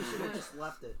that's where you should have just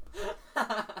left it.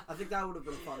 I think that would have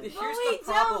been funny. But Here's we the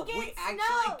problem. don't We get actually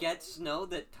snow. get snow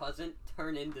that doesn't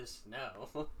turn into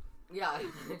snow. Yeah.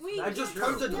 We That just get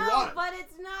turns into snow, water. but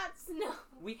it's not snow.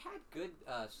 We had good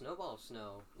snowball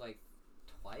snow like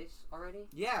twice already.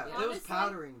 Yeah, Yeah. it was Honestly-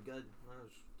 powdering good. That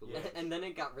was Yeah. delicious. And then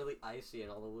it got really icy,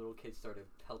 and all the little kids started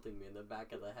pelting me in the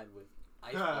back of the head with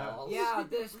ice balls. Yeah,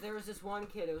 there was this one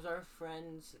kid. It was our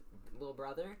friend's little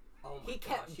brother. Oh my He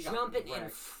kept gosh, he got jumping in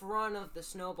wrecked. front of the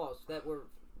snowballs that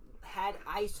had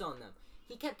ice on them.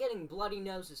 He kept getting bloody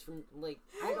noses from I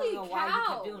Holy don't know why he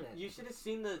cow. kept doing it. You should have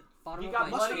seen the bottom You of got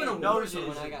my must have been a face nose when I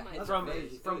injury. got hit in from the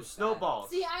face. It from was snowballs.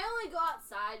 See, I only go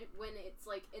outside when it's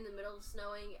like in the middle of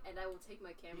snowing, and I will take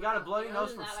my camera. You got a out. bloody And other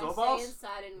nose than from that, snowballs? I stay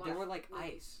inside and watch. Bad. They were like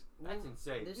movies. ice. That's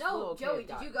insane. This No, little Joey, kid did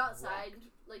got you go outside wrecked.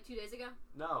 like 2 days ago?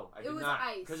 No, I It did was not.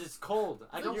 ice. Because it's cold.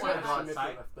 I don't Legit want to go ice.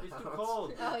 outside. Left the It's too house.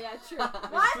 cold. Oh yeah, true.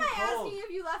 Why am too I cold. asking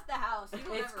if you left the house? You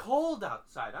don't It's ever- cold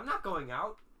outside. I'm not going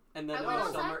out. And then I in went the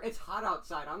outside. summer, it's hot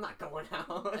outside. I'm not going out.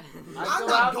 I'm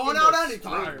not going out in the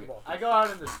anytime. spring. I go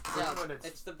out in the spring Yeah, when it's.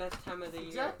 It's the best time of the year.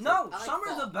 Exactly. No, I like summer's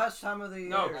fall. the best time of the year.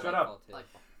 No, I shut like up. fall, too. Like,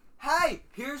 Hey,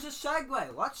 here's a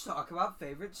segue. Let's talk about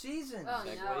favorite seasons. Oh,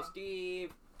 Segway no.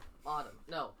 Steve. autumn.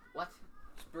 No. What?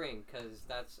 Spring, because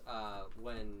that's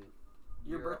when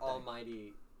Your your birthday.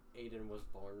 almighty Aiden was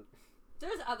born.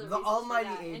 There's other The reasons almighty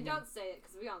for that, Aiden. and don't say it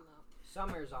because we all know.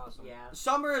 Summer's awesome.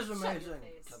 Summer is Shut your amazing.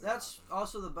 face. That's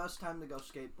also the best time to go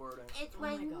skateboarding. It's Oh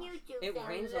my gosh. It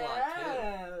rains a lot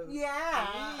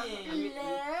too.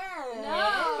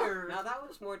 No. Now that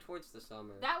was more towards the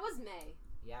summer. That was May.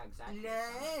 Yeah, exactly.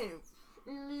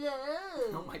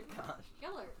 Oh my gosh.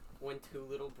 Killer. When two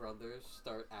little brothers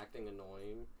start acting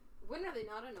annoying. When are they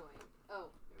not annoying? Oh,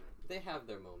 They have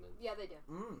their moments. yeah, they do.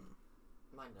 Mm.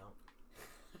 Mine don't.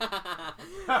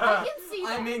 I can see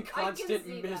that. I'm in I can constant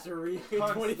see that. misery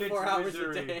Constant 24 hours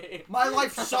misery. a day. My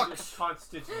life Just sucks.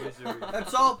 constant misery.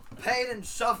 It's all pain and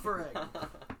suffering.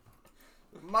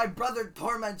 My brother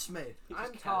torments me You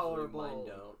I'm just casually tolerable. mind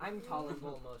out. I'm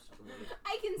tolerable most of the week.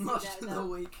 I can see most that of though. the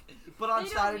week, but on They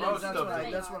don't Saturdays Most that's of when the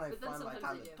I, that's week. when I But then find my sometimes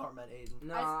time they to do. torment Aiden.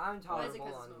 No, Isaac- I'm Isaac tolerable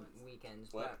has on moments.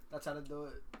 weekends. What? That's how to do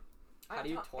it. How do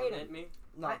you Aiden, torment me?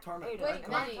 No, torment. Aiden, Wait,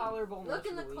 am I Benny, tolerable Look most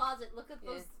in of the week? closet. Look at Yeah.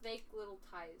 those fake little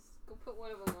ties. Go put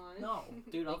one of them on. No.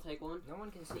 Dude, I'll take one. No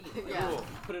one can see you. Yeah. Cool.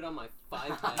 Put it on my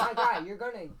 5 My head. guy, you're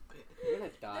gonna. You're gonna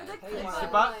die. They're the Hey, clip it's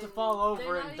about on. to fall They're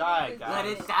over not and even die, good. guys. Let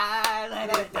it die,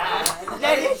 let it die,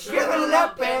 let it shrivel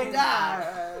up and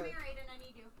die. Come here, Aiden. I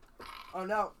need you. Oh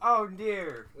no, Oh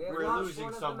dear, We have we're lost losing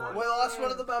one of the someone. we lost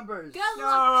one of the members. Good luck,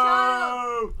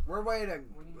 child. No! We're waiting.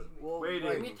 We'll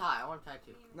Waiting. Give me a tie. I want a tie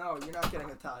too. No, you're not getting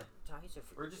a tie. Ties are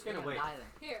We're just You're gonna wait. die then.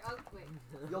 Here, I'll wait.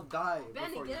 You'll die Benny,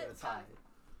 before you get get it a tie.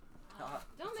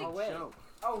 Don't Oh, make wait. Joke.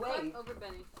 Oh Flip over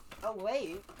Benny. Oh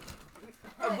wait.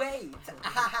 Oh wait. That's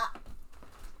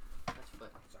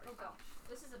foot. Sorry. Oh gosh,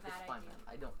 this is a It's bad fine, idea. man.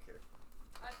 I don't care.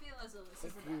 I feel as though this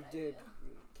If is a you bad did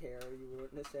idea. care, you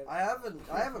wouldn't have said. I have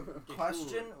a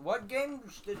question. What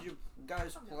games did you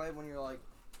guys play when you're like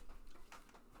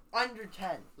Under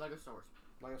 10. Lego Star Wars.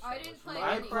 Lego I Star didn't Wars. play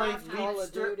I any played Minecraft. Call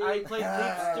of Leapster. Duty. I played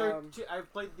Leapster. Um, I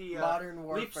played the Modern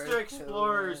Warfare. Leapster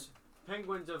Explorers,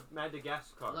 Penguins of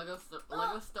Madagascar. Lego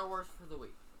Star Wars for the Wii.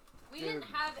 We Dude. didn't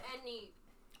have any.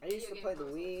 I used to Video play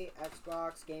game the Wii,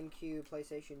 Xbox, GameCube,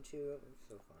 PlayStation 2. It was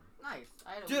so fun. Nice.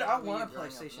 I had a Dude, Wii I Wii want a growing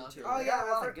up, PlayStation not 2. here. Oh They yeah, got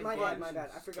a lot of good my games bad. and I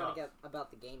forgot to stuff. get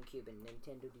about the GameCube and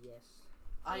Nintendo DS.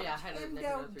 Oh yeah, I had a Nintendo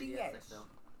Nintendo 3DS DS. still.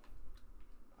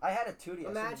 I had a 2DS.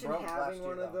 Imagine it broke last having year,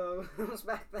 one of though. those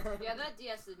back then. Yeah, that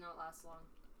DS did not last long.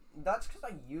 That's because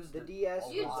I used The it. DS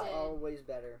a You was lot. did. always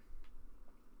better.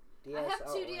 DS I have two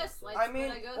always DS was. Lites. I mean,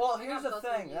 but I go- well, I here's got the both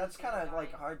of thing. these That's and they're kind of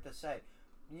like dying. hard to say.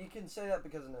 You can say that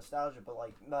because of nostalgia, but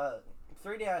like the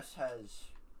 3DS has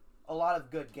a lot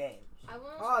of good games. I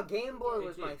want. Oh, Game Boy It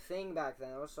was did. my thing back then.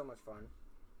 That was so much fun.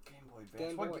 Game Boy Advance.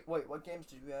 Game What Boy- wait, what games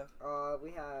did you have?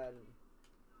 We had.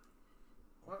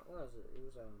 What was it? It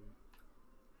was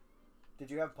Did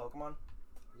you have Pokemon?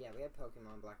 Yeah, we had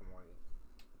Pokemon Black and White.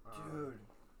 Dude,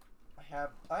 I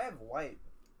have White.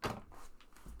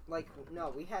 Like no,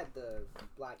 we had the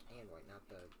Black and White, not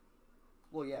the.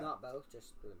 Well, yeah, Not both,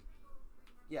 just the.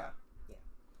 yeah.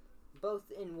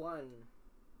 Both in one.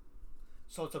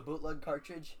 So it's a bootleg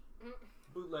cartridge.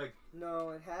 Bootleg. No,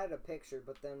 it had a picture,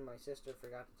 but then my sister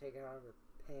forgot to take it out of her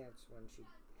pants when she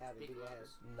had a Speak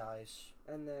DS, Nice.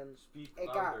 and then Speak it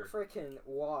louder. got freaking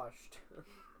washed.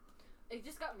 It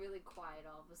just got really quiet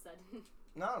all of a sudden.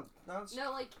 No, it's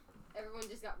No, like everyone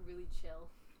just got really chill.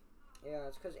 Yeah,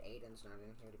 it's because Aiden's not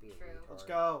in here to be a True. retard. Let's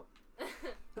go.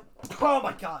 Oh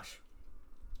my gosh.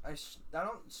 I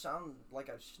don't sound like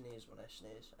I sneeze when I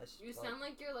sneeze. You sound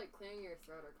like you're like clearing your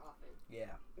throat or coughing.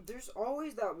 Yeah. There's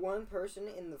always that one person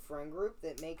in the friend group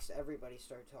that makes everybody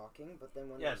start talking, but then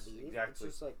when Yes, they leave, exactly. it's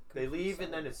just like They complete leave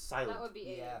and then silence. it's silent. That would be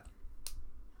Aiden. Yeah.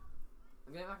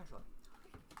 Give me my controller.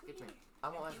 Get to me. I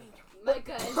want my controller.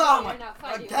 Micah and Oh Joey my- are now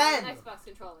fighting again! with an Xbox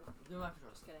controller. Give me my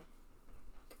controller. Just kidding.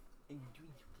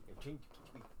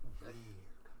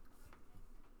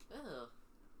 Ugh.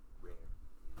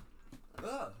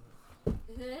 Ugh.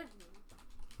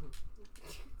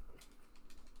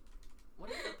 What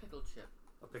is a pickle chip?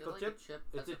 A Is it pickle like chip? A chip?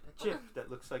 It's That's a pickle? chip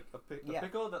that looks like a Yeah.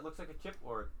 pickle that looks like a chip,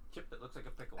 or a chip that looks like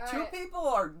a pickle. Alright. Two people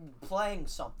are playing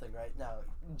something right now.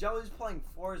 Joey's playing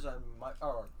Forza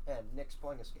and Nick's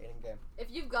playing a skating game.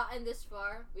 If you've gotten this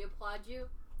far, we applaud you.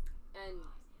 And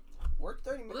We're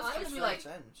 30 minutes, Well, this is six gonna be minutes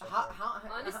in. So How, far. how,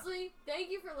 honestly, thank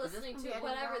you for Is this listening gonna to be edited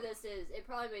whatever out? this is. It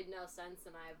probably made no sense,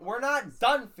 and I. We're not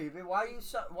done, Phoebe. Why are you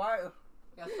why?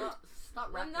 Yeah, stop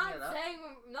I'm wrapping not it up. saying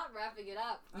I'm not wrapping it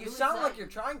up. You I'm sound saying- like you're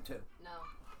trying to. No.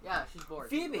 Yeah, she's bored.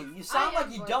 Phoebe, you sound I am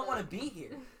like you bored, don't though. want to be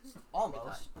here.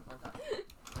 Almost. One time.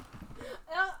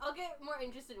 I'll get more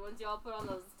interested once y'all put on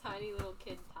those tiny little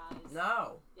kid ties.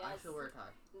 No. Yes. I should wear a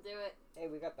tie. Do it. Hey,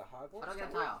 we got the Hogwarts. I don't get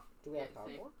a tie? tie off. Do we have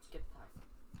Okay, see? Hogwarts? Get the tie.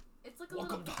 It's like a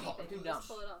Welcome little to keep it. Too You dumb. just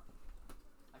pull it off.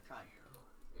 I tried.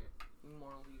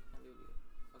 Moral, you can do it.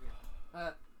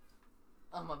 Okay.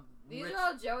 I'm a These rich, are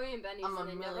all Joey and Benny's, I'm a and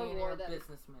they never millionaire wore them.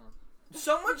 businessman.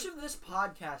 So much of this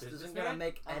podcast isn't Businessman? gonna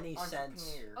make I'm any sense.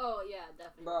 entrepreneur. Oh yeah,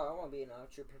 definitely. Bro, I want to be an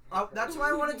entrepreneur. Oh, that's why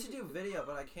I wanted to do video,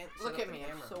 but I can't set Look up at the me, I'm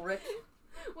camera. so rich.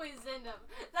 Wait, send up.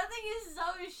 That thing is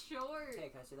so short. Hey,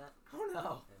 can I see that? Oh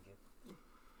no. Thank you.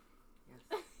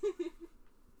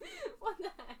 What the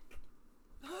heck?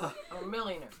 I'm a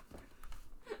millionaire.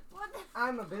 What the?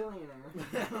 I'm a billionaire.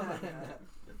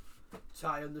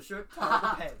 Tie on the shirt, tie on the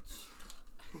pants.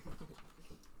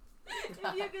 If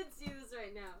you could see this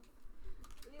right now.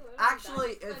 Ew, what is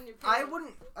Actually, that? It's if on your I pillow.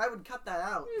 would cut that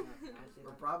out. Can I see Or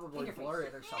that? probably Finger blur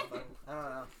face. it or something. I don't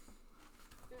know.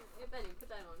 Hey Benny, put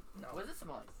that on. No. What does it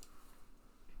smell like?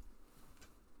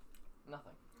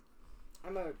 Nothing.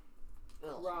 I'm a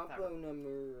Ugh,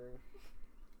 Raponamur.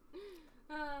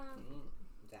 Um,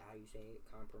 Is that how you say it?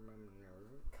 Compromanur.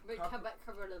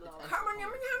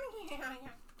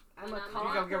 I'm a Manure.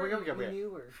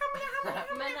 compromanure.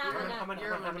 Mana,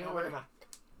 You're a manure.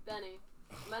 Benny.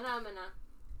 Mana.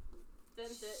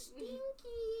 Finish it.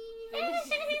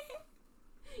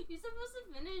 You're supposed to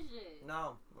finish it.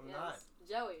 No, I'm not.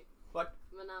 Joey. What?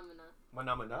 Mana.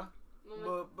 Manamana.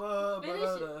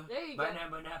 Finish it. There you go.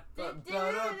 Manamana.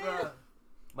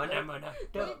 Manamana.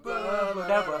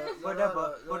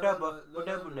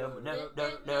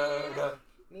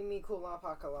 Mimi kula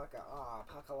pakalaka ah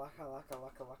pakalaka laka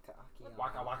laka laka aki.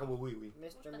 Waka waka woo wee wee.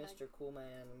 Mr. Cool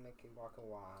Man, Mickey Waka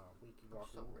Wah, Wiki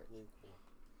Waka So Woo rich. Woo.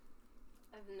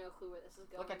 I have no clue where this is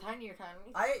going. Look at tinier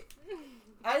tiny.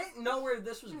 I didn't know where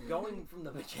this was going from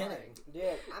the beginning. Dude,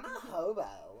 I'm a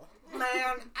hobo.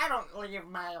 Man, I don't leave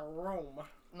my room.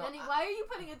 No, Benny, why are you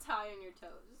putting a tie on your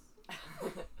toes?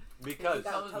 Because He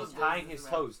got he's toes. tying his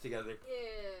toes together.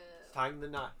 Yeah. Tying the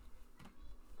knot.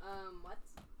 What?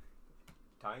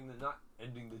 Tying the knot,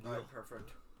 ending the deal. Alright, perfect.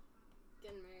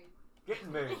 Getting married.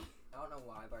 Getting married. I don't know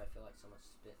why, but I feel like someone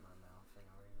spit in my mouth for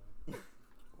no reason.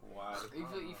 Why?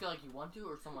 You feel like you want to,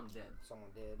 or someone did? Someone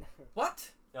did. What?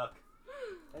 Yuck.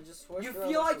 I just switched You her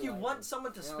feel over like to you lighter. want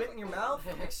someone to Yeah, I spit was in your like, mouth?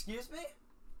 Excuse me?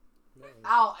 No.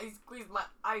 Ow! I squeezed my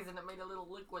eyes and it made a little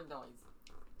liquid noise.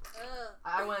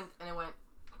 I went and it went.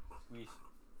 Squeeze.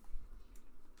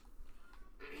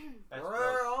 That's We're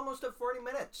gross. almost at 40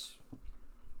 minutes.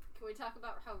 Can we talk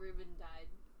about how Ruben died?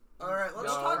 Alright, let's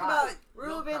No. talk Right. about.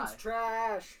 Ruben's cry.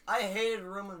 trash. I hated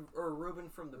Ruben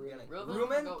from the beginning. Ruben?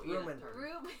 Ruben? Go eat a Ruben. turd.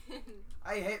 Ruben.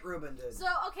 I hate Ruben, dude. So,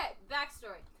 okay,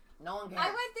 backstory. No one cares. I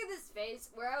went through this phase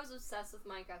where I was obsessed with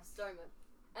Minecraft Story Mode.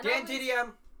 And Dan I was-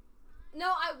 TDM.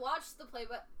 No, I watched the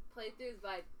playthroughs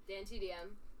by Dan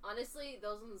TDM. Honestly,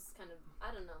 those ones kind of,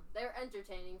 I don't know. They're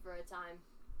entertaining for a time.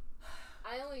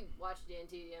 I only watched Dan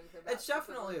TDM for about It's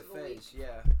definitely a equivalent of week. phase,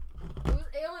 yeah.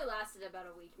 It only lasted about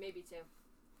a week, maybe two.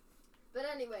 But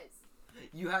anyways,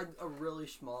 You had a really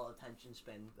small attention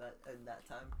span in that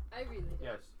time. I really did.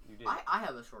 Yes, you did. I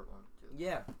have a short one too.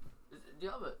 Yeah. Do you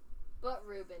have it? But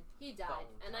Ruben, he died, Oh,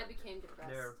 and I sorry. became depressed.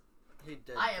 There. He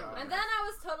did. I am- die. And then I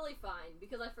was totally fine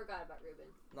because I forgot about Ruben.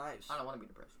 Nice. I don't want to be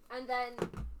depressed. And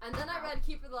then I read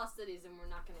Keeper of the Lost Cities, and we're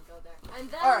not gonna go there. And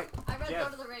then Alright, I read Jeff.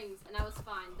 Lord of the Rings, and I was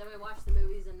fine. Then I watched the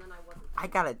movies, and then I wasn't. I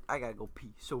gotta go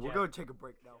pee. So we're Yeah. gonna take a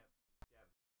break now.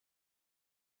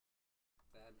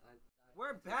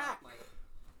 We're back.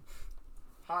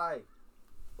 Hi.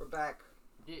 We're back.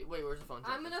 Wait, where's the phone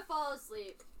charger? I'm gonna fall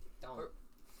asleep. Don't.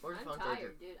 Where's the I'm phone tired,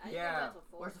 charger? dude. I didn't Yeah. go until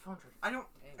 4. Where's the phone charger? I don't.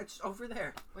 It's over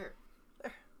there.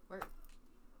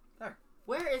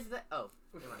 Where is the? Oh.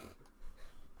 Never mind.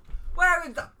 Where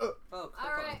is the? Oh, All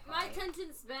right, my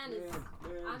attention span is.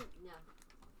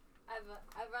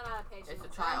 I've run out of patience. It's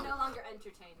a I'm child. no longer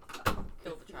entertained.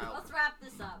 Kill the child. Let's wrap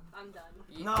this up. I'm done.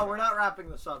 No, we're not wrapping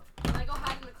this up. Can I go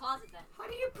hide in the closet then? How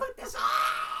do you put this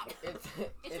on? It's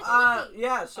It's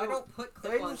Yeah. So I don't put they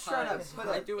clip-on just try to ties, put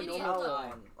but I a do a Idiot. normal towel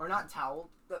tie. on, or not towel.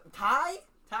 Tie,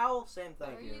 towel, same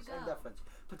thing. There you Same go. difference.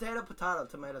 Potato, potato,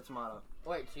 tomato, tomato.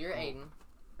 Wait, so you're Aiden,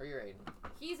 or you're Aiden?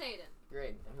 He's Aiden. You're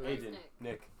Aiden. And who Hey, is Aiden.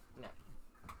 Nick. Nick.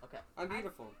 Okay. I'm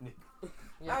beautiful.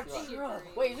 Yes, That's you are. true.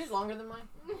 Agree. Wait, is yours longer than mine?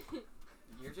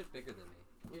 You're just bigger than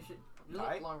me. You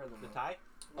Tie? look longer than The mine. tie?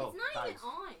 It's not even ties.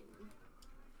 on.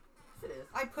 Yes, it is.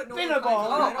 I put no Billabong.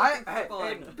 ties on. Oh, I don't think hey,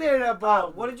 clip-on.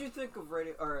 Billabong. What did you think of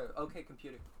radio or OK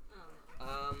Computer?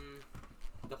 Oh.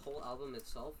 The whole album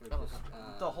itself, or Oh.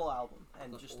 just The whole album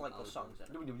and the just whole like the album. songs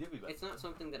in it. It's not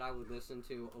something that I would listen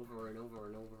to over and over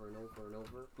and over and over and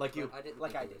over. Like you, but I didn't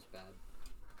like think I it did. was bad.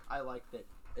 I liked it.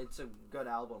 It's a good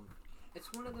album. It's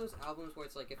one of those albums where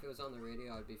it's like if it was on the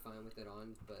radio, I'd be fine with it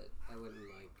on, but I wouldn't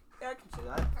like. Yeah, I can see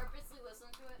that. Purposely listen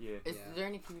to it. Yeah. Is Yeah. there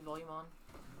any TV volume on?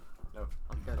 No.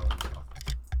 I'm good. Listen?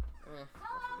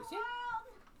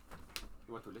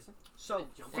 You want to listen? So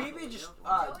Jump Phoebe out the just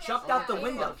window. jumped yeah, out the yeah,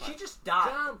 window. yeah. She just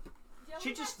died. Joey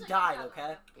She just actually died. got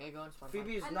Okay. Yeah, go on SpongeBob.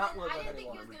 Phoebe is And not then living I didn't any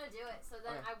think he was longer. gonna do it, so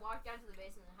then Okay. I walked down to the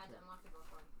basement and had to unlock the door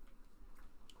for him.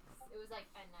 It was like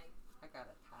at night. I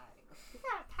got a tie.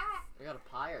 You got a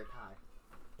pie or tie?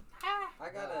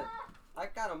 I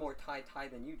got a more tie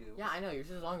than you do. Yeah, I know. Yours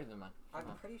is longer than mine. I'm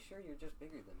pretty sure you're just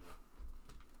bigger than me.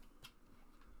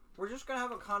 We're just gonna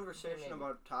have a conversation Maybe.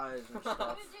 about ties and I'm stuff.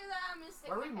 gonna do that. I'm gonna stick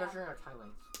Why are my we head. measuring our tie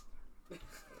lengths?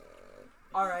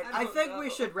 All right, I I don't think know. we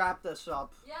should wrap this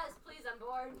up. Yes, please. I'm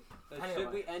bored. Anyway.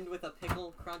 Should we end with a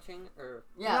pickle crunching or?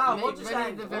 Yeah, no, Vinny- we'll just Vinny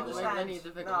end. the We'll pickle, just Vinny end.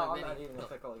 the pickle, No, I'm Vinny. not eating the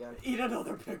pickle again. Eat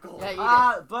another pickle.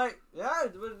 Yeah, eat But yeah,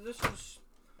 this was.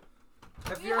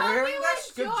 If you're hope hearing you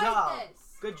this, good enjoyed job.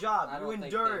 this. Good job. I You don't think they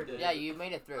endured. did. Yeah, you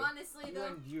made it through. Honestly, You though,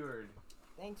 endured.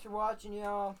 Thanks for watching,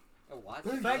 y'all. Watch.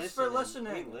 Thanks for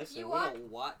listening. We listen. You We what?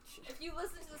 don't watch if you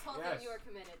listen to this whole Yes. thing, you are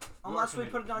committed. Unless we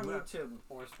put it on Yeah. YouTube.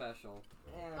 or special.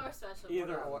 Yeah. Or special. Either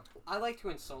whatever. or. I like to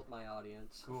insult my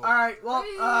audience. Cool. All right. Well,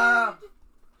 Rude.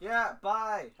 yeah.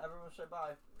 Bye. Everyone say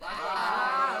bye. Bye.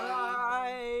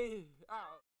 Bye.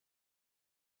 Out.